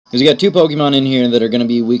Because you got 2 Pokemon in here that are going to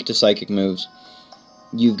be weak to Psychic moves.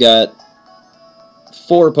 You've got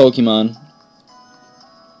 4 Pokemon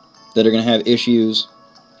that are going to have issues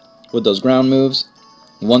with those ground moves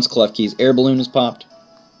once Klefki's Air Balloon is popped.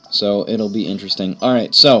 So it'll be interesting.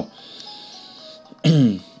 Alright, so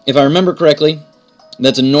if I remember correctly,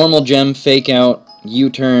 that's a normal gem, Fake Out,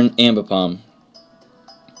 U-Turn, Ambipom.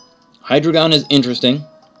 Hydreigon is interesting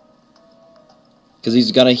because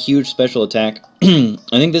he's got a huge special attack. I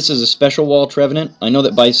think this is a special wall Trevenant. I know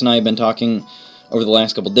that Bice and I have been talking over the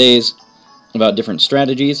last couple days about different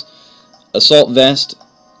strategies. Assault Vest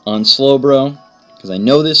on Slowbro, because I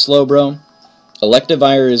know this Slowbro.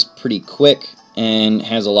 Electivire is pretty quick and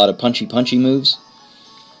has a lot of punchy moves.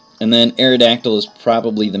 And then Aerodactyl is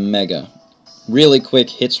probably the Mega. Really quick,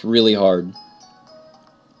 hits really hard.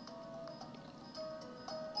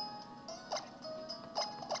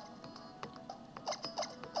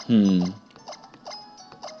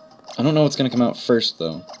 I don't know what's going to come out first,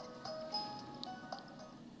 though.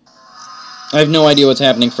 I have no idea what's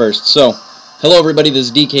happening first. So, hello everybody, this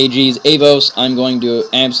is DKG's Avos. I'm going to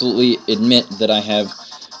absolutely admit that I have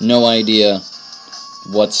no idea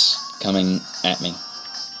what's coming at me.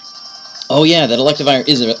 Oh yeah, that Electivire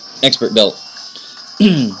is an expert belt.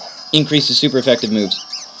 Increases super effective moves.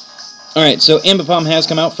 Alright, so Ambipom has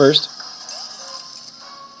come out first.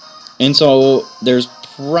 And so there's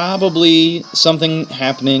probably something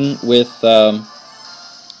happening with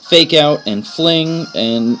Fake Out and Fling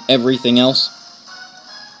and everything else.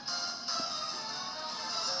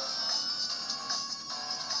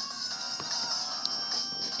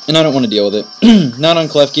 And I don't want to deal with it. Not on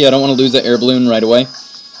Klefki. I don't want to lose that Air Balloon right away.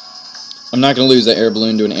 I'm not going to lose that Air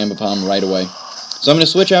Balloon to an Ambipom right away. So I'm going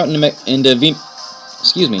to switch out into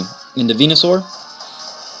Venusaur.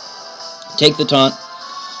 Take the Taunt.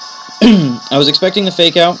 I was expecting the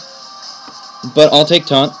Fake Out, but I'll take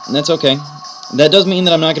Taunt, and that's okay. That does mean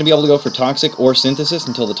that I'm not going to be able to go for Toxic or Synthesis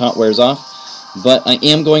until the Taunt wears off, but I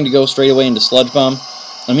am going to go straight away into Sludge Bomb.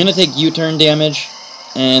 I'm going to take U-Turn damage,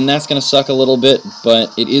 and that's going to suck a little bit,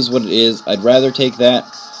 but it is what it is. I'd rather take that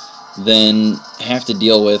than have to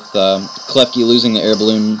deal with Klefki losing the Air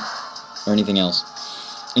Balloon or anything else.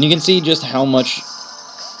 And you can see just how much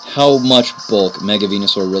bulk Mega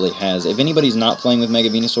Venusaur really has. If anybody's not playing with Mega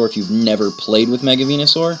Venusaur, if you've never played with Mega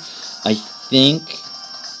Venusaur, I think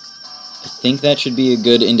that should be a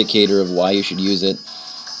good indicator of why you should use it.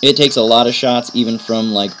 It takes a lot of shots, even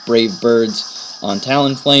from like Brave Birds on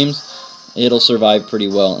Talonflames. It'll survive pretty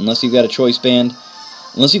well, unless you've got a Choice Band.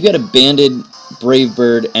 Unless you've got a banded Brave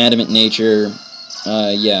Bird, Adamant Nature,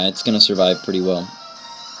 yeah, it's going to survive pretty well.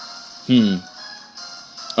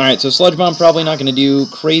 Alright, so Sludge Bomb probably not going to do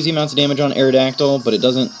crazy amounts of damage on Aerodactyl, but it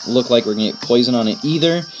doesn't look like we're going to get poison on it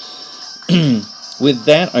either. With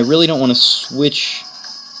that, I really don't want to switch.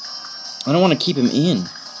 I don't want to keep him in.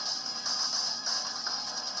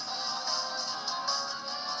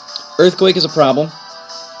 Earthquake is a problem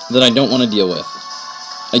that I don't want to deal with.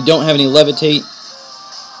 I don't have any Levitate,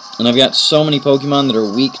 and I've got so many Pokemon that are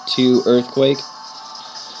weak to Earthquake.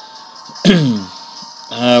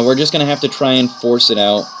 We're just going to have to try and force it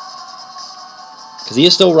out. Because he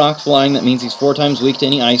is still Rock Flying, that means he's 4 times weak to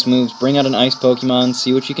any Ice moves. Bring out an Ice Pokemon,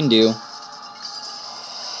 see what you can do.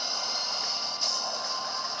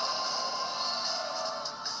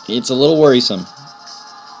 It's a little worrisome.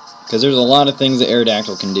 Because there's a lot of things that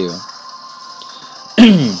Aerodactyl can do.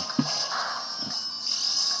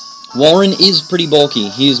 Walrein is pretty bulky.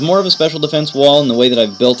 He's more of a special defense wall in the way that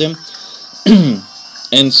I've built him.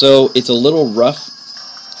 And so it's a little rough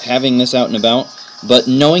having this out and about, but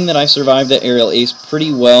knowing that I survived that Aerial Ace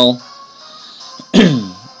pretty well,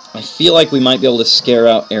 I feel like we might be able to scare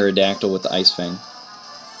out Aerodactyl with the Ice Fang.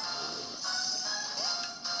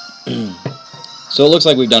 So it looks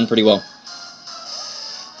like we've done pretty well.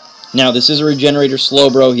 Now, this is a Regenerator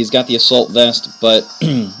Slowbro. He's got the Assault Vest, but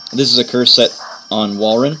this is a curse set on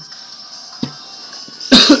Walrein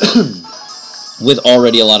with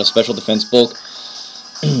already a lot of special defense bulk.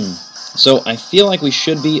 So I feel like we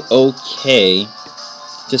should be okay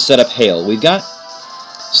to set up Hail. We've got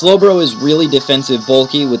Slowbro is really defensive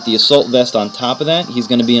bulky with the Assault Vest on top of that. He's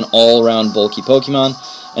going to be an all-around bulky Pokemon,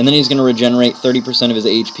 and then he's going to regenerate 30% of his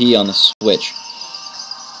HP on the switch.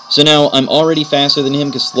 So now I'm already faster than him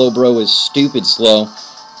because Slowbro is stupid slow.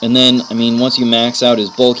 And then, I mean, once you max out his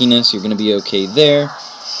bulkiness, you're going to be okay there.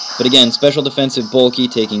 But again, special defensive bulky,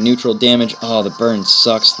 taking neutral damage. Oh, the burn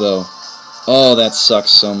sucks though. Oh, that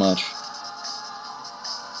sucks so much.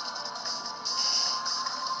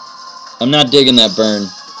 I'm not digging that burn.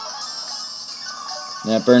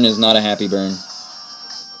 That burn is not a happy burn.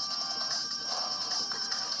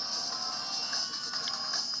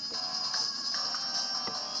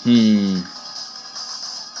 I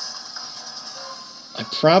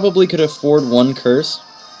probably could afford one curse.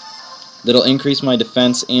 That'll increase my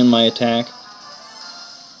defense and my attack.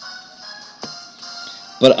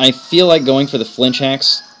 But I feel like going for the flinch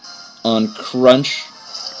hacks on Crunch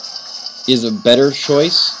is a better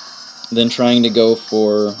choice than trying to go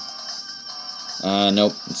for...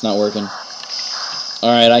 nope, it's not working.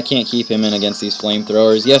 Alright, I can't keep him in against these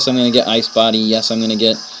flamethrowers. Yes, I'm going to get Ice Body. Yes, I'm going to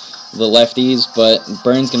get the lefties, but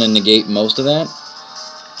Burn's going to negate most of that.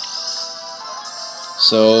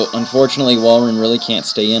 So, unfortunately, Walryn really can't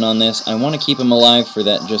stay in on this. I want to keep him alive for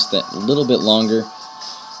that just that little bit longer.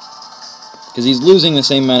 Because he's losing the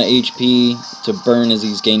same amount of HP to Burn as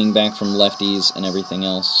he's gaining back from lefties and everything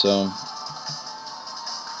else, so...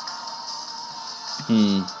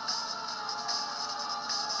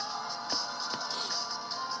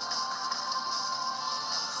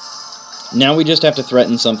 Now we just have to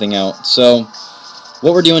threaten something out. So,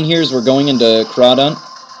 what we're doing here is we're going into Crawdaunt.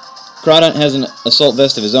 Crawdaunt has an Assault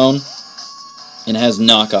Vest of his own, and has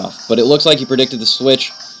Knockoff. But it looks like he predicted the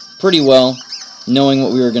switch pretty well, knowing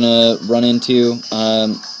what we were going to run into.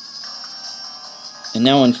 And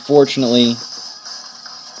now, unfortunately...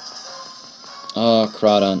 Oh,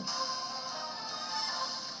 Crawdaunt.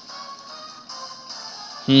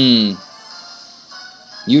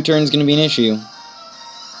 U-turn's going to be an issue.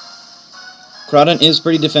 Crawdaunt is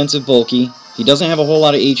pretty defensive bulky. He doesn't have a whole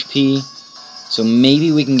lot of HP, so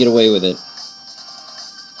maybe we can get away with it.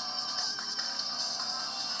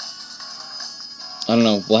 I don't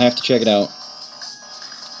know. We'll have to check it out.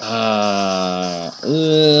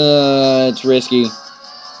 It's risky.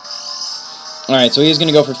 Alright, so he's going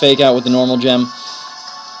to go for Fake Out with the normal gem.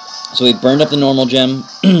 So he burned up the normal gem,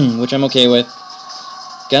 which I'm okay with.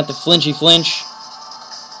 Got the Flinchy Flinch.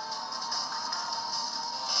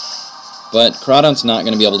 But Crawdaunt's not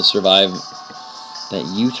going to be able to survive that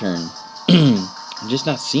U-turn. I'm just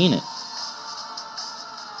not seeing it.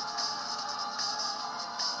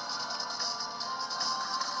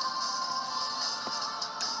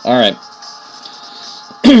 Alright.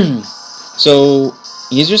 So,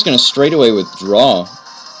 he's just going to straight away withdraw.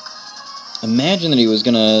 Imagine that he was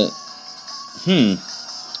going to...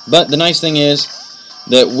 But the nice thing is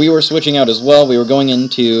that we were switching out as well. We were going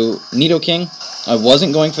into Nidoking. I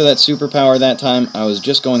wasn't going for that superpower that time. I was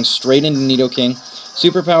just going straight into Nidoking.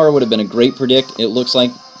 Superpower would have been a great predict. It looks like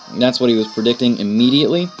that's what he was predicting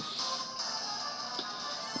immediately.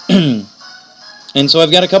 And so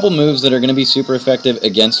I've got a couple moves that are going to be super effective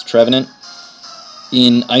against Trevenant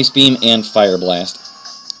in Ice Beam and Fire Blast.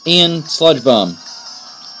 And Sludge Bomb.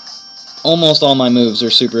 Almost all my moves are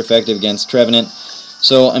super effective against Trevenant.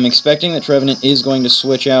 So I'm expecting that Trevenant is going to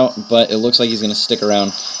switch out, but it looks like he's going to stick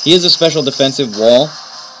around. He is a special defensive wall.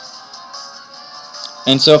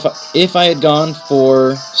 And so if I had gone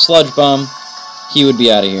for Sludge Bomb, he would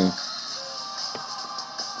be out of here.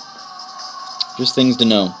 Just things to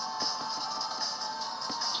know.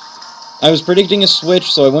 I was predicting a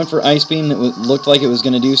switch, so I went for Ice Beam that looked like it was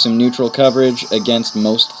going to do some neutral coverage against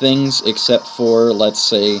most things, except for, let's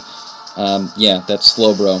say, yeah, that's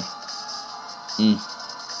Slowbro.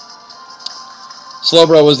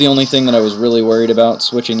 Slowbro was the only thing that I was really worried about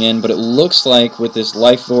switching in, but it looks like with this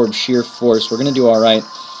Life Orb Sheer Force, we're going to do alright.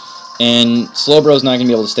 And Slowbro's not going to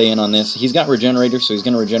be able to stay in on this. He's got Regenerator, so he's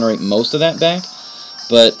going to regenerate most of that back,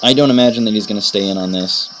 but I don't imagine that he's going to stay in on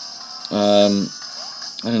this.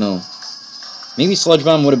 I don't know. Maybe Sludge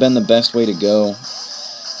Bomb would have been the best way to go.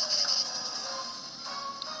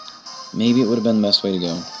 Maybe it would have been the best way to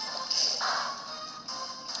go.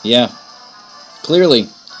 Yeah. Clearly.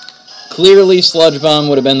 Clearly, Sludge Bomb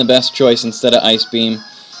would have been the best choice instead of Ice Beam.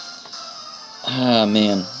 Ah,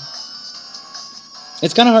 man.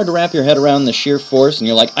 It's kind of hard to wrap your head around the sheer force, and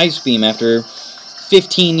you're like, Ice Beam, after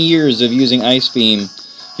 15 years of using Ice Beam,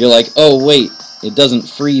 you're like, oh, wait, it doesn't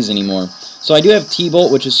freeze anymore. So I do have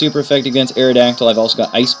T-Bolt, which is super effective against Aerodactyl. I've also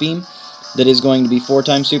got Ice Beam that is going to be 4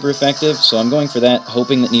 times super effective, so I'm going for that,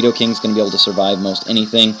 hoping that Nidoking's going to be able to survive most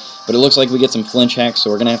anything. But it looks like we get some flinch hacks, so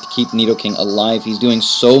we're going to have to keep Nidoking alive. He's doing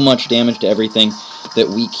so much damage to everything that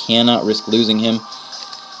we cannot risk losing him.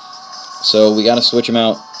 So we got to switch him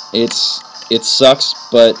out. It sucks,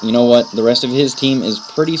 but you know what? The rest of his team is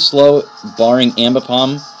pretty slow, barring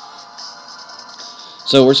Ambipom.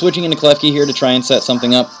 So we're switching into Klefki here to try and set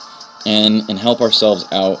something up and help ourselves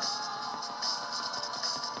out.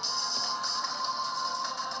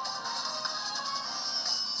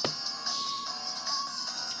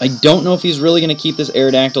 I don't know if he's really going to keep this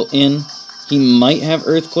Aerodactyl in. He might have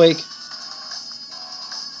Earthquake.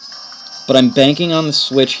 But I'm banking on the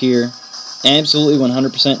switch here. Absolutely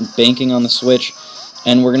 100% banking on the switch.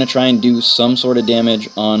 and we're going to try and do some sort of damage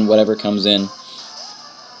on whatever comes in.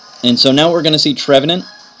 And so now we're going to see Trevenant,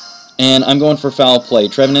 and I'm going for Foul Play.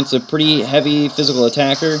 Trevenant's a pretty heavy physical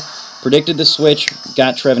attacker. Predicted the switch,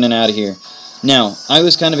 got Trevenant out of here. Now, I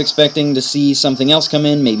was kind of expecting to see something else come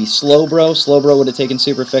in, maybe Slowbro. Slowbro would have taken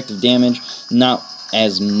super effective damage, not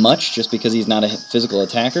as much, just because he's not a physical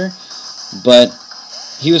attacker. But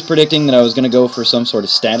he was predicting that I was going to go for some sort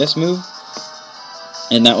of status move,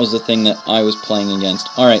 and that was the thing that I was playing against.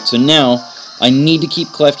 Alright, so now I need to keep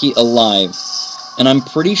Klefki alive, and I'm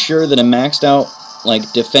pretty sure that a maxed out,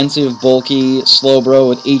 like, defensive, bulky Slowbro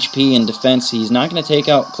with HP and defense, he's not going to take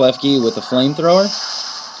out Klefki with a flamethrower.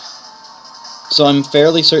 So I'm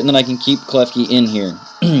fairly certain that I can keep Klefki in here.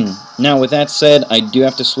 Now, with that said, I do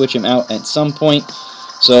have to switch him out at some point,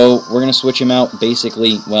 so we're going to switch him out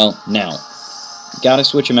basically, well, now. Gotta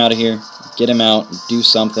switch him out of here, get him out, do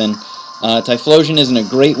something. Typhlosion isn't a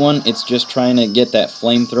great one, it's just trying to get that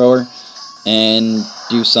flamethrower and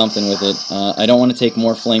do something with it. I don't want to take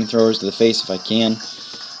more flamethrowers to the face if I can.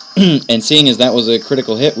 And seeing as that was a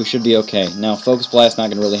critical hit, we should be okay. Now, Focus Blast not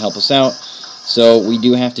going to really help us out, so we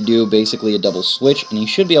do have to do basically a double switch, and he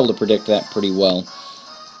should be able to predict that pretty well.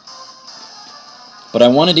 But I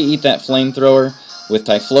wanted to eat that flamethrower with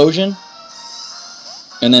Typhlosion,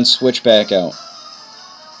 and then switch back out.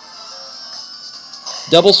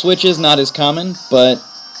 Double switch is not as common, but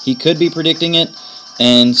he could be predicting it,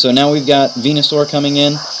 and so now we've got Venusaur coming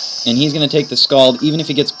in, and he's going to take the Scald. Even if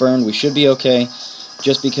he gets burned, we should be okay,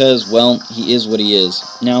 just because, well, he is what he is.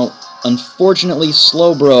 Now, unfortunately,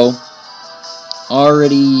 Slowbro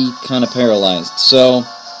already kind of paralyzed, so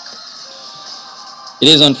it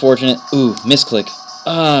is unfortunate. Ooh, misclick.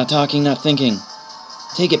 Talking, not thinking.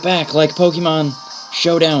 Take it back, like Pokemon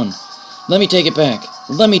Showdown. Let me take it back.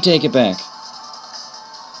 Let me take it back.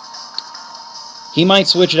 He might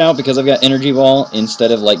switch it out because I've got Energy Ball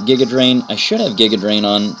instead of, like, Giga Drain. I should have Giga Drain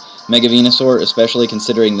on Mega Venusaur, especially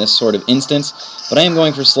considering this sort of instance. But I am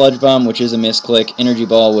going for Sludge Bomb, which is a misclick. Energy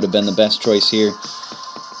Ball would have been the best choice here.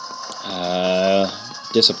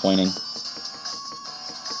 Disappointing.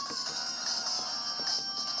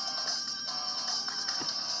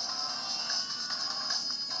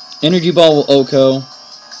 Energy Ball will OHKO.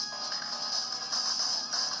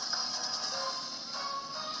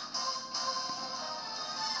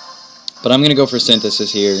 But I'm going to go for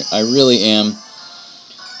Synthesis here. I really am.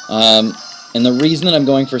 And the reason that I'm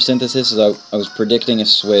going for Synthesis is I was predicting a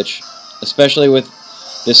switch. Especially with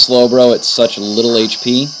this Slowbro at such little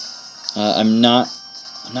HP. I'm not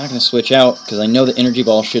going to switch out because I know the Energy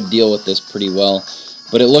Ball should deal with this pretty well.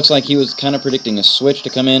 But it looks like he was kind of predicting a switch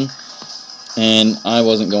to come in. And I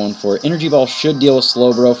wasn't going for it. Energy Ball should deal with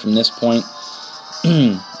Slowbro from this point.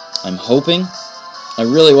 I'm hoping. I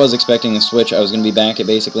really was expecting the switch. I was going to be back at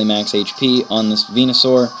basically max HP on this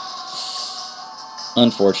Venusaur.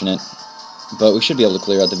 Unfortunate. But we should be able to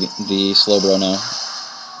clear out the Slowbro now.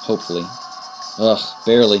 Hopefully. Ugh,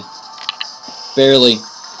 barely. Barely.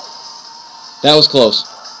 That was close.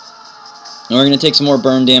 And we're going to take some more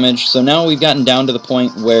burn damage. So now we've gotten down to the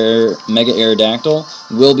point where Mega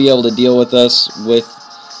Aerodactyl will be able to deal with us with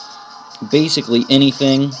basically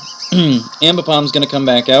anything. Ambipom's going to come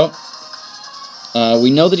back out.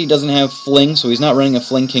 We know that he doesn't have Fling, so he's not running a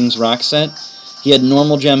Fling King's Rock set. He had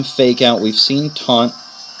Normal Gem Fake Out. We've seen Taunt.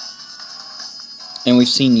 And we've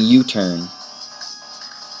seen U-Turn.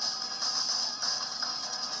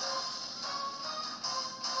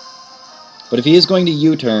 But if he is going to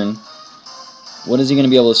U-Turn, what is he going to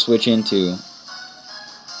be able to switch into?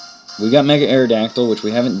 We've got Mega Aerodactyl, which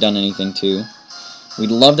we haven't done anything to. We'd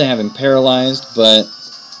love to have him paralyzed, but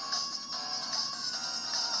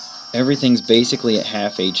everything's basically at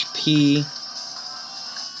half HP.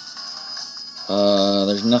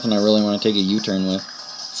 There's nothing I really want to take a U-turn with.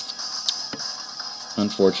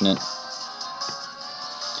 Unfortunate.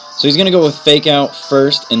 So he's going to go with Fake Out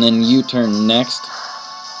first, and then U-turn next.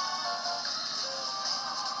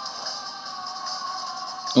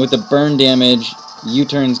 With the burn damage,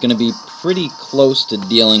 U-turn's going to be pretty close to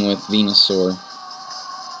dealing with Venusaur.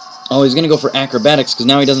 Oh, he's going to go for Acrobatics, because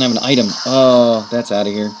now he doesn't have an item. Oh, that's out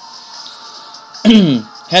of here.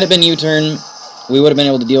 Had it been U-turn, we would have been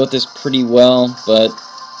able to deal with this pretty well, but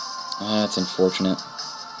that's unfortunate.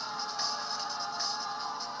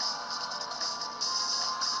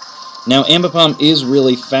 Now, Ambipom is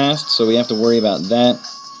really fast, so we have to worry about that.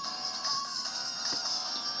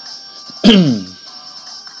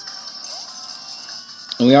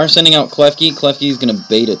 And we are sending out Klefki. Klefki is going to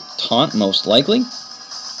bait a Taunt, most likely.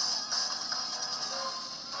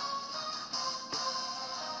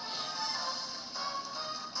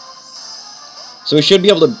 So we should be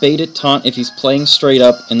able to bait it taunt if he's playing straight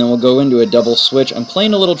up, and then we'll go into a double switch. I'm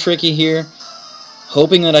playing a little tricky here,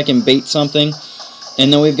 hoping that I can bait something.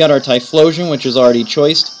 And then we've got our Typhlosion, which is already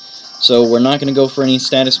choiced, so we're not going to go for any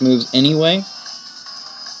status moves anyway.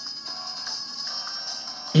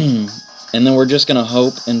 And then we're just going to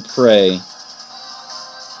hope and pray.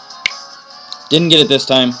 Didn't get it this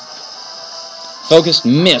time. Focused,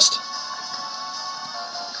 missed.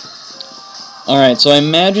 Alright, so I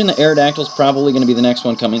imagine the Aerodactyl's probably going to be the next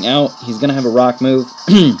one coming out. He's going to have a rock move.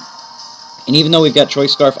 And even though we've got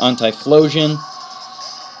Choice Scarf on Typhlosion...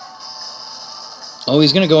 Oh,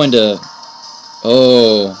 he's going to go into...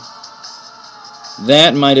 Oh.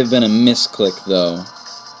 That might have been a misclick, though.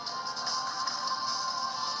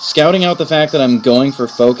 Scouting out the fact that I'm going for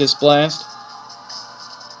Focus Blast,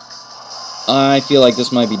 I feel like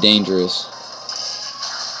this might be dangerous.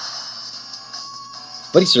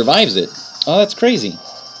 But he survives it. Oh, that's crazy.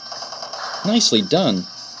 Nicely done.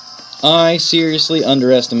 I seriously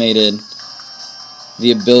underestimated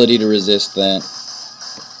the ability to resist that.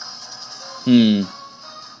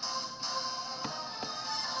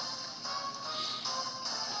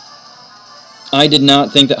 I did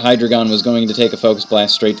not think that Hydreigon was going to take a Focus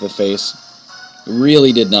Blast straight to the face.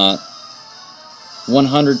 Really did not.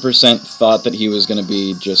 100% thought that he was going to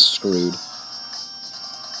be just screwed.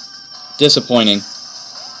 Disappointing.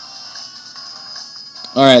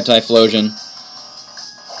 Alright, Typhlosion.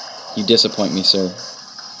 You disappoint me, sir.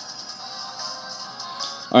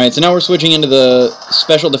 Alright, so now we're switching into the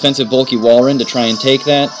special defensive bulky Walrein to try and take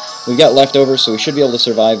that. We've got leftovers, so we should be able to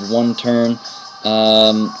survive one turn.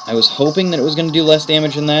 I was hoping that it was going to do less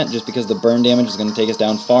damage than that, just because the burn damage is going to take us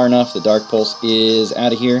down far enough. The Dark Pulse is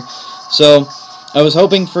out of here. So, I was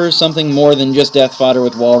hoping for something more than just Death Fodder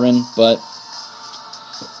with Walrein, but...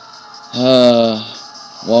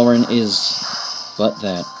 Walrein is but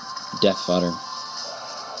that. Death Fodder.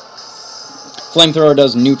 Flamethrower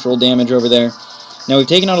does neutral damage over there. Now we've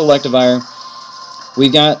taken out Electivire.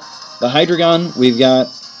 We've got the Hydreigon. We've got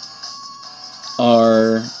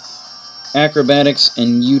our Acrobatics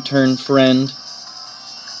and U-turn friend.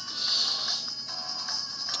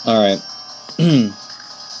 Alright.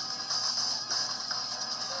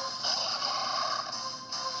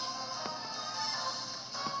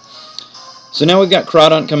 So now we've got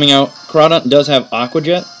Crawdaunt coming out. Crawdaunt does have Aqua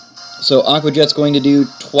Jet. So Aqua Jet's going to do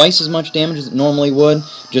twice as much damage as it normally would,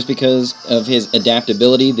 just because of his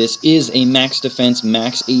adaptability. This is a max defense,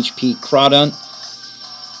 max HP Crawdaunt.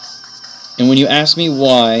 And when you ask me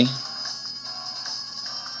why,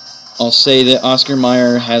 I'll say that Oscar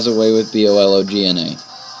Mayer has a way with BOLOGNA.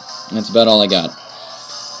 That's about all I got.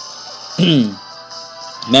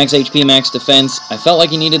 Max HP, max defense. I felt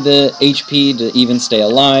like he needed the HP to even stay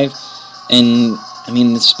alive. And, I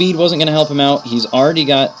mean, the speed wasn't going to help him out. He's already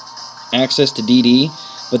got access to DD.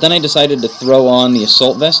 But then I decided to throw on the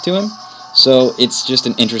Assault Vest to him. So it's just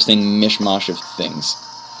an interesting mishmash of things.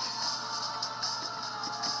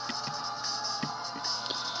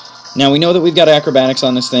 Now, we know that we've got Acrobatics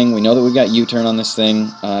on this thing. We know that we've got U-turn on this thing.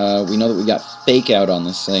 We know that we've got Fake Out on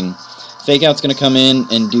this thing. Fake Out's going to come in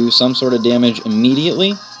and do some sort of damage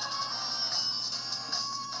immediately.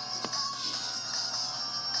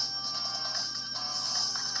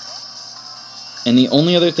 And the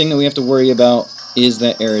only other thing that we have to worry about is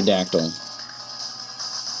that Aerodactyl.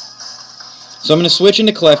 So I'm going to switch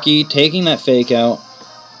into Klefki, taking that Fake Out.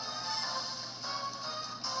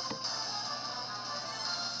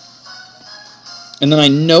 And then I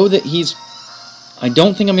know that he's... I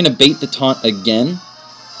don't think I'm going to bait the taunt again.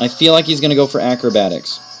 I feel like he's going to go for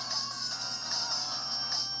Acrobatics.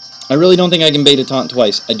 I really don't think I can bait a taunt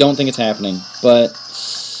twice. I don't think it's happening. But...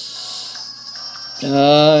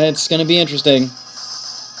 it's going to be interesting.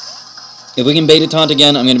 If we can bait a taunt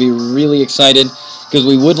again, I'm going to be really excited. Because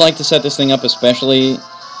we would like to set this thing up especially...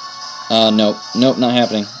 nope. Nope, not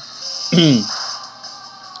happening.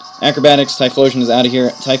 Acrobatics, Typhlosion is out of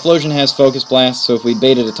here. Typhlosion has Focus Blast, so if we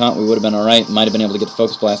baited a taunt, we would have been alright. Might have been able to get the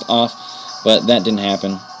Focus Blast off, but that didn't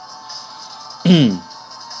happen.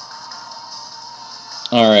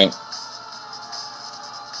 Alright.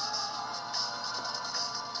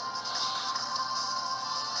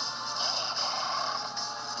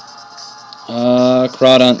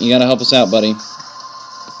 Crawdaunt, you gotta help us out, buddy.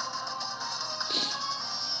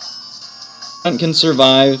 Crawdaunt can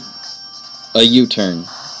survive a U-turn.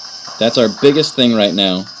 That's our biggest thing right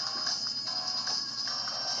now.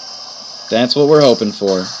 That's what we're hoping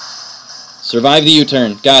for. Survive the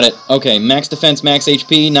U-turn. Got it. Okay, max defense, max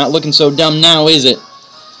HP. Not looking so dumb now, is it?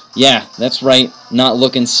 Yeah, that's right. Not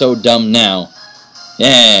looking so dumb now.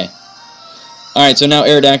 Yeah. Alright, so now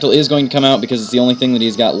Aerodactyl is going to come out because it's the only thing that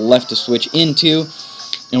he's got left to switch into.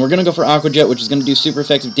 And we're going to go for Aqua Jet, which is going to do super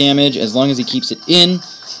effective damage as long as he keeps it in.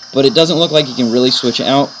 But it doesn't look like he can really switch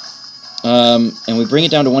out. And we bring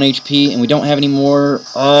it down to 1 HP, and we don't have any more...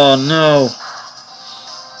 Oh, no!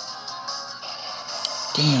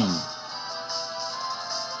 Damn.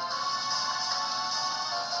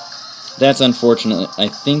 That's unfortunate. I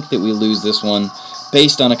think that we lose this one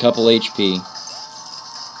based on a couple HP.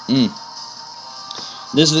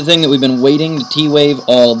 This is the thing that we've been waiting to T-Wave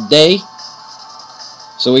all day.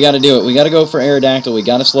 So we got to do it. We got to go for Aerodactyl. We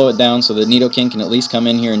got to slow it down so that Nidoking can at least come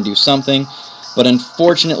in here and do something. But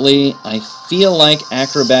unfortunately, I feel like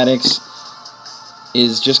Acrobatics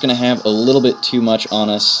is just going to have a little bit too much on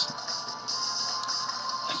us.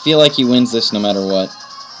 I feel like he wins this no matter what.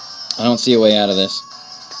 I don't see a way out of this.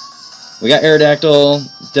 We got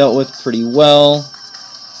Aerodactyl dealt with pretty well.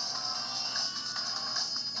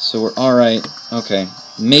 So we're alright. Okay.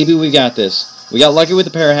 Maybe we got this. We got lucky with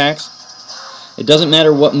the Parahacks. It doesn't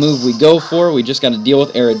matter what move we go for. We just got to deal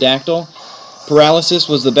with Aerodactyl. Paralysis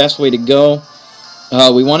was the best way to go.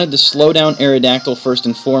 We wanted to slow down Aerodactyl first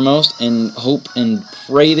and foremost and hope and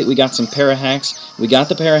pray that we got some Parahacks. We got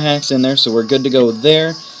the Parahacks in there, so we're good to go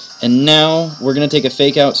there. And now we're going to take a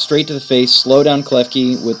Fake Out straight to the face, slow down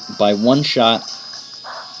Klefki by 1 shot.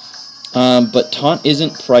 But Taunt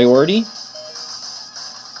isn't priority.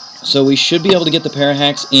 So we should be able to get the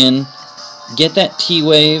Parahacks in, get that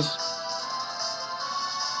T-Wave,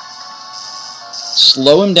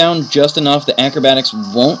 slow him down just enough that Acrobatics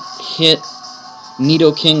won't hit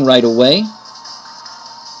Nidoking right away.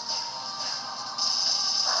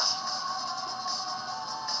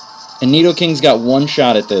 And Nidoking's got 1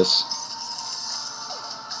 shot at this.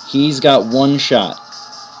 He's got 1 shot.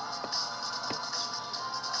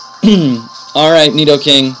 Alright,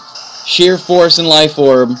 Nidoking. Sheer Force and Life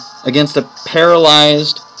Orb against a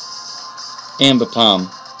paralyzed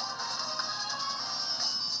Ambipom.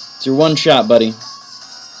 It's your 1 shot, buddy.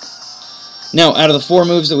 Now, out of the 4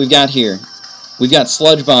 moves that we've got here, we've got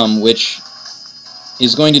Sludge Bomb, which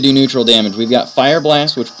is going to do neutral damage. We've got Fire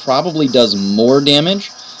Blast, which probably does more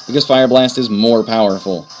damage, because Fire Blast is more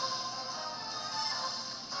powerful.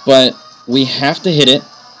 But we have to hit it,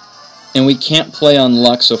 and we can't play on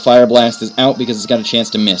luck, so Fire Blast is out because it's got a chance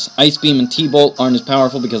to miss. Ice Beam and T-Bolt aren't as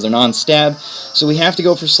powerful because they're non-stab, so we have to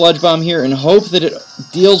go for Sludge Bomb here and hope that it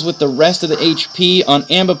deals with the rest of the HP on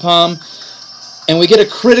Ambipom, and we get a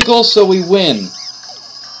critical, so we win.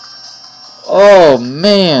 Oh,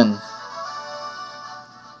 man.